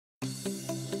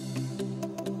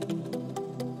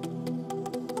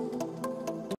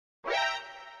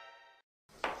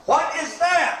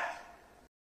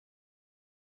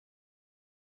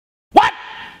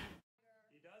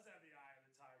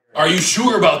Are you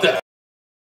sure about that?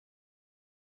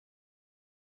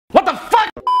 What the fuck?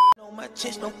 On my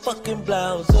chest, no fucking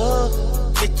blouse up.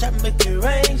 Bitch, I make it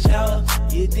rain shower.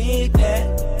 You dig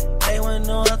that? They wanna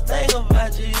know a thing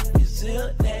about you. You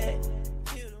feel that?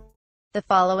 The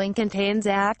following contains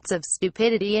acts of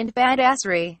stupidity and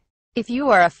badassery. If you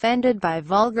are offended by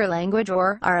vulgar language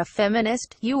or are a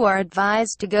feminist, you are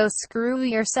advised to go screw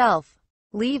yourself.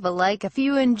 Leave a like if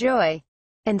you enjoy,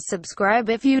 and subscribe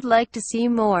if you'd like to see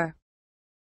more.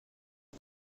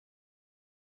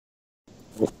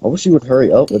 I wish you would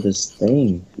hurry up with this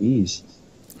thing, jeez.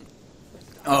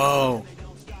 Oh,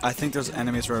 I think those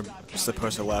enemies were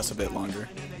supposed to last a bit longer.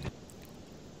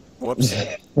 Whoops.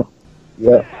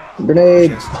 Yeah.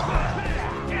 Grenade!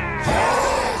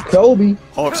 Kobe!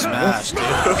 Hulk smash, dude.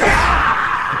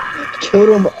 Killed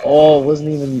them all, wasn't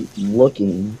even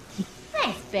looking.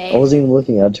 Thanks, I babe. wasn't even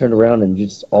looking, I turned around and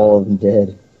just all of them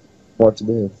dead. What to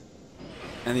do?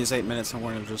 And these 8 minutes, I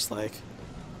want to just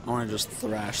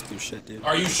thrash through shit, dude.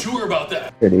 Are you sure about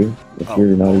that? Here, dude. If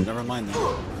you're not oh, even... never mind then.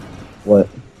 What?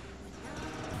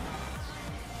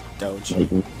 Doge. Like,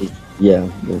 yeah.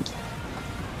 But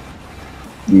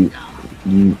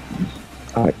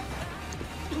alright.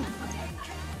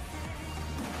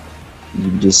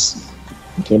 You just...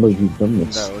 I can't believe you've done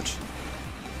this. Doge.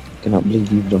 I cannot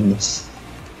believe you've done this.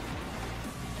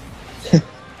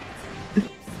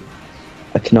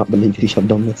 I cannot believe you have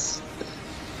done this.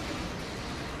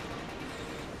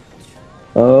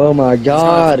 Oh my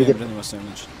god!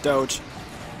 Doge.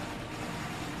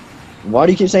 Why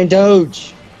do you keep saying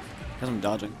Doge? Because I'm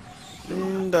dodging.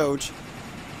 Doge.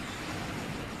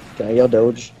 Can I yell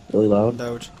Doge really loud?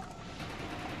 Doge.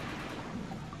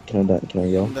 Can I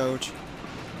yell? Doge.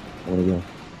 I wanna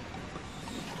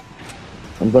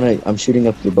yell. I'm shooting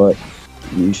up your butt.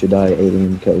 You should die,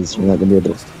 alien, because you're not gonna be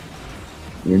able to.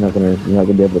 You're not gonna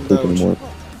be able to poop anymore.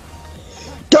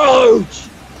 Doge!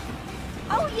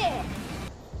 Oh yeah!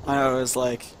 I know, it's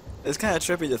kind of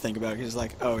trippy to think about. He's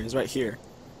like, oh, he's right here.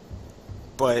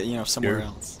 But, you know, somewhere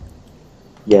else.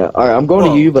 Yeah, alright, I'm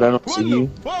going to you, but I don't see you.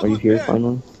 Are you here,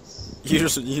 finally? You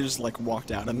just like,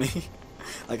 walked out of me.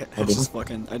 Like, I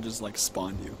just, like,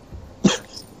 spawned you.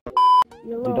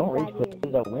 Dude, don't rage quit,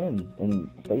 please, I win. And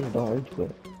please don't rage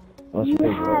quit. You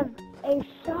have a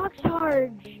shock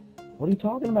charge. What are you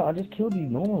talking about? I just killed you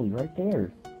normally, right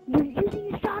there. You're using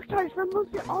your shock charge for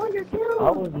most of all your kills. I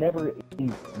was never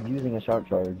using a shock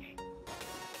charge.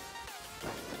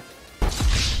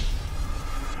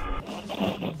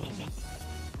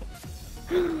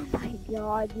 Oh my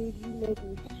god, dude, you make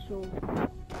me so mad.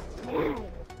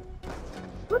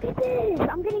 Look at this!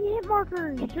 I'm getting hit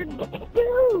markers! You're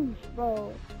douche,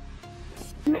 bro.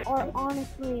 You are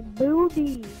honestly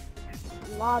booty.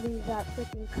 Lobby's that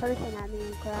freaking cursing at me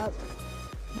and crap.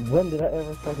 When did I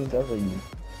ever fucking cuss at you?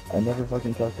 I never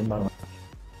fucking cussed in my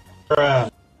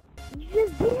life. You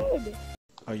just did!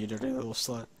 Oh, you dirty little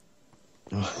slut.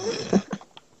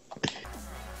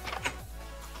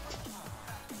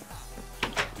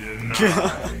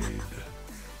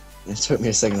 It took me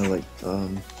a second, I was like,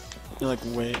 You're like,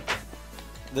 wait.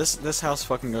 This house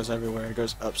fucking goes everywhere. It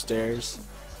goes upstairs.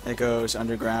 It goes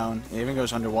underground. It even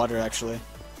goes underwater, actually.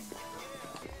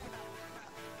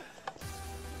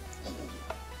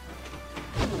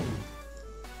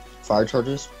 fire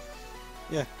charges?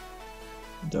 Yeah.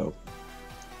 Dope.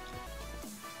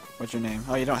 What's your name?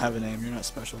 Oh, you don't have a name. You're not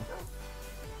special.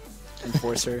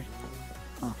 Enforcer.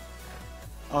 Huh.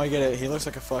 Oh, I get it. He looks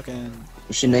like a fucking...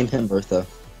 We should name him Bertha.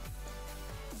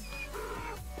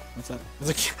 What's that? There's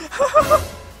a cow.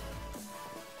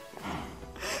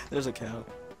 There's a cow.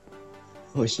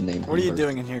 We should name him What are you Bertha.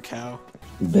 doing in here, cow?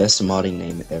 Best modding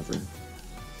name ever.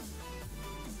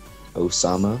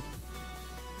 Osama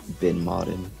Bin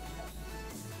Laden.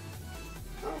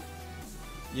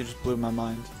 You just blew my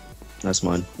mind. That's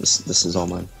mine. This is all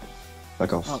mine.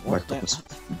 Back off. Oh, well, Back damn. off.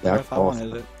 What Back if I off.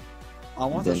 wanted it? I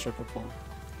want Then- the stripper pole.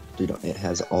 Dude, it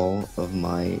has all of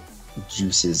my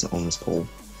juices on this pole.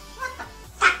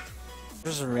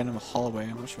 There's a random hallway.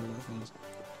 I'm not sure what that is.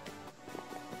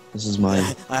 This is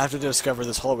mine. I have to discover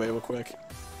this hallway real quick.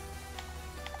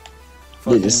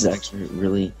 Dude, this is Fucking actually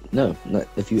really... No,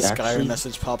 if you Skyrim actually...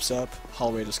 message pops up.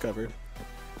 Hallway discovered.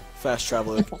 Fast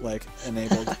travel like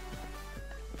enabled.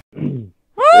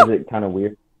 Is it kind of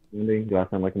weird? Do I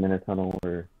sound like I'm in a tunnel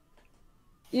or...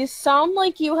 You sound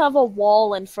like you have a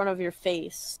wall in front of your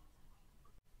face.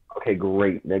 Okay,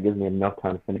 great. That gives me enough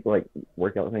time to finish, like,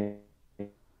 workout thing.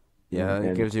 Yeah, it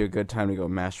And gives you a good time to go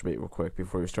masturbate real quick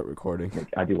before you start recording.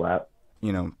 I do lap.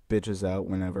 You know, bitches out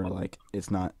whenever, like,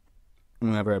 it's not...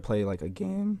 Whenever I play, like, a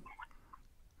game.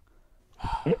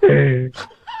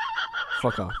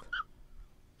 Fuck off.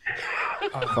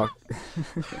 Fuck.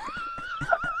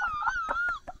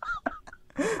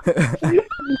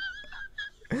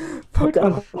 Fuck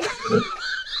off.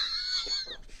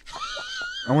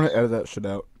 I want to edit that shit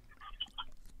out.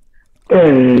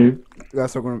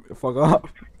 That's not gonna fuck off.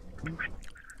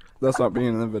 That's not being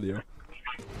in the video.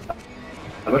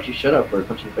 How about you shut up or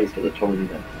punch in the face because I told you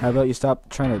that? How about you stop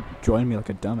trying to join me like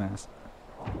a dumbass?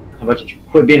 How about you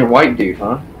quit being a white dude,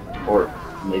 huh? Or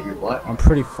maybe you're black? I'm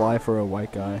pretty fly for a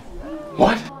white guy.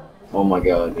 What? Oh my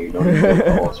god, dude. Don't even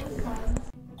go calls.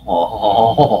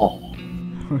 Oh.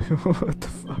 What the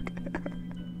fuck?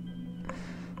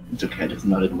 It's okay, I just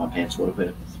nutted in my pants a little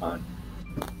bit. It's fine.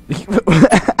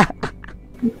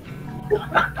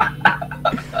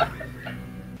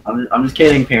 I'm just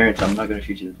kidding, parents. I'm not gonna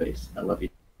shoot you in the face. I love you.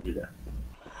 Do that.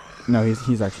 No,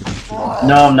 he's actually gonna shoot me.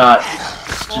 No, I'm not.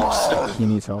 He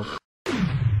needs help.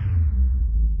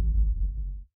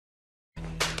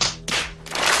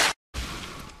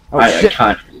 Oh, I shit.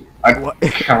 can't. I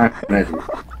can't. I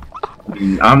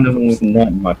mean, I'm the one with the nut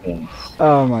in my pants.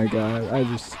 Oh my god, I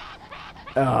just...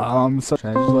 Oh, I'm so...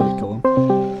 Should I just let it kill him?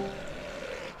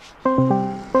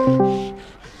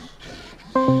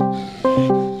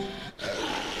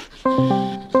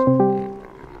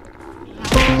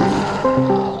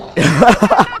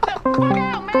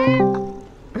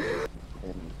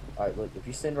 Alright, look, if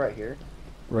you stand right here.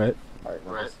 Right. Alright,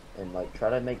 nice. And like try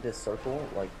to make this circle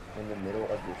like in the middle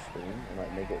of your screen and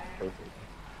like make it perfect.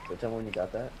 So tell me when you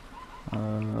got that.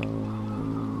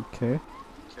 Okay.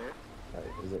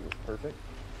 Alright, is it perfect?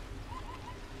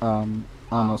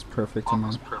 Almost perfect in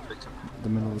the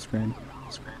middle of the screen.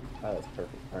 Oh, that's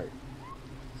perfect. Alright.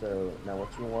 So now what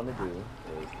you want to do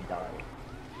is die.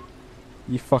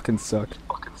 You fucking suck.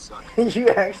 You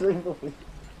actually believe?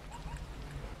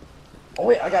 Oh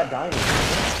wait, I got diamonds.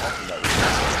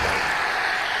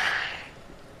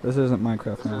 This isn't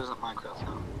Minecraft now.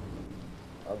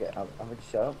 Okay, I'm gonna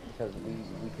shut up because we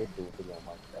did do a video on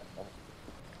Minecraft. Right?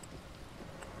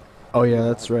 Oh yeah,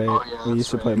 that's right. We used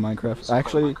to play Minecraft.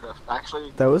 Actually,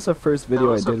 that was the first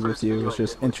video I did with you. It was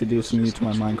just introducing you to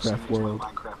my Minecraft world.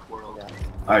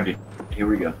 Alright, dude. Here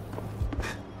we go.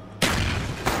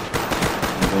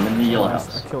 I'm going in the yellow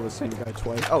house. I killed the same guy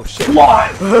twice. Oh shit.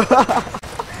 Why?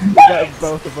 Got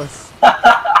both of us.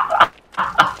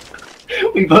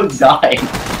 We both died.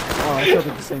 Oh, I killed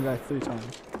the same guy 3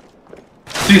 times.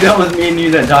 Dude, that was me and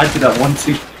you that died to that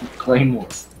 1-2 claymore.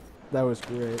 That was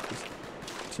great. Just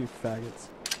 2 faggots.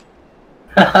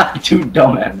 2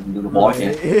 dumbasses into the wall.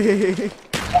 Hey,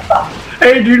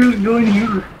 Hey, dude, let's go in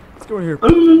here. let's go in here.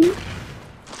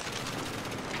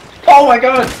 Oh my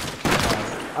god!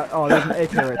 Oh, there's an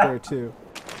AK right there too.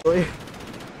 Really?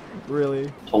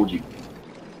 Really? Told you.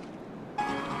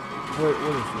 What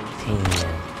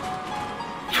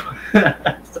is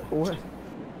this? What?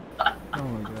 Oh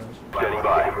my gosh.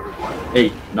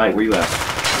 Hey, Knight, where you at?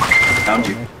 Found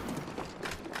you.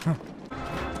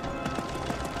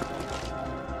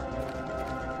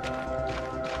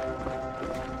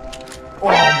 Oh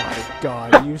my god,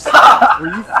 were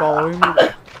you following me?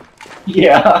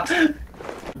 Yeah.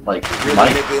 Like,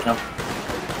 Mike.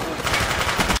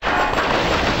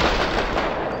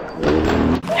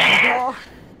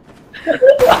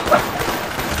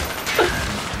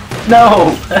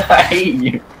 No! I hate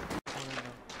you.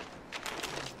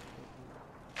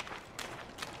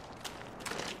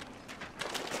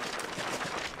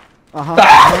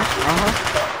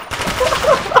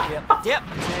 Yep.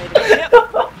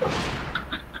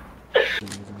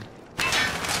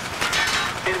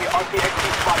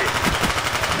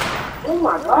 Oh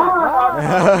my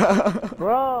god!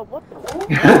 Bro, what the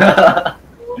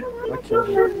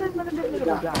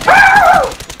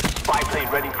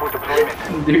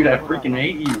Dude, I freaking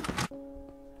hate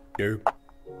you.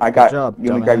 I got Good job,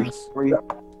 you wanna grab your dumbass. for you?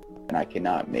 And I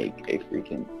cannot make a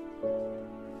freaking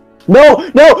No!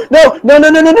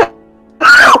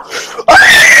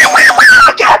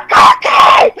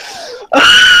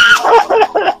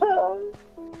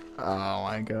 Oh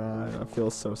my god, I feel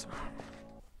so sorry.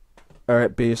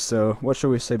 Alright, B, so what should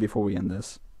we say before we end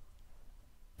this?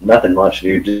 Nothing much,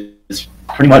 dude. Just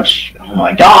pretty much. Oh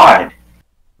my god!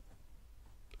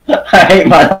 I hate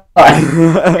my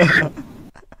life.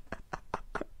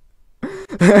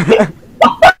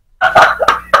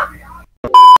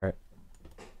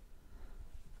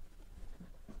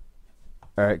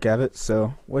 Alright, Gavit,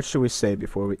 so what should we say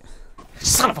before we...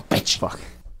 Son of a bitch! Fuck.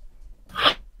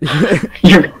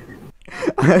 You're...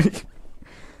 Alright.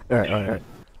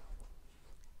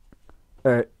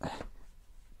 Alright.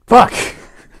 Fuck!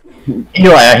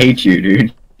 Eli, I hate you,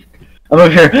 dude. I'm over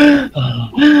here.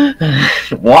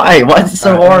 Why? Why is it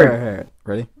so hard? Alright.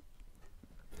 Ready?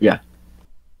 Yeah.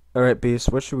 Alright,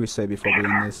 Beast, what should we say before we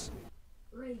end this?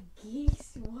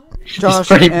 Geese, what? Josh,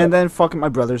 pretty and then fucking my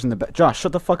brother's in the back. Josh,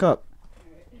 shut the fuck up.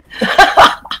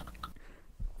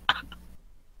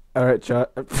 Alright, Josh.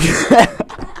 You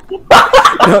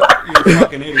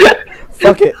fucking idiot.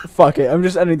 Fuck it. I'm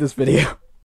just ending this video.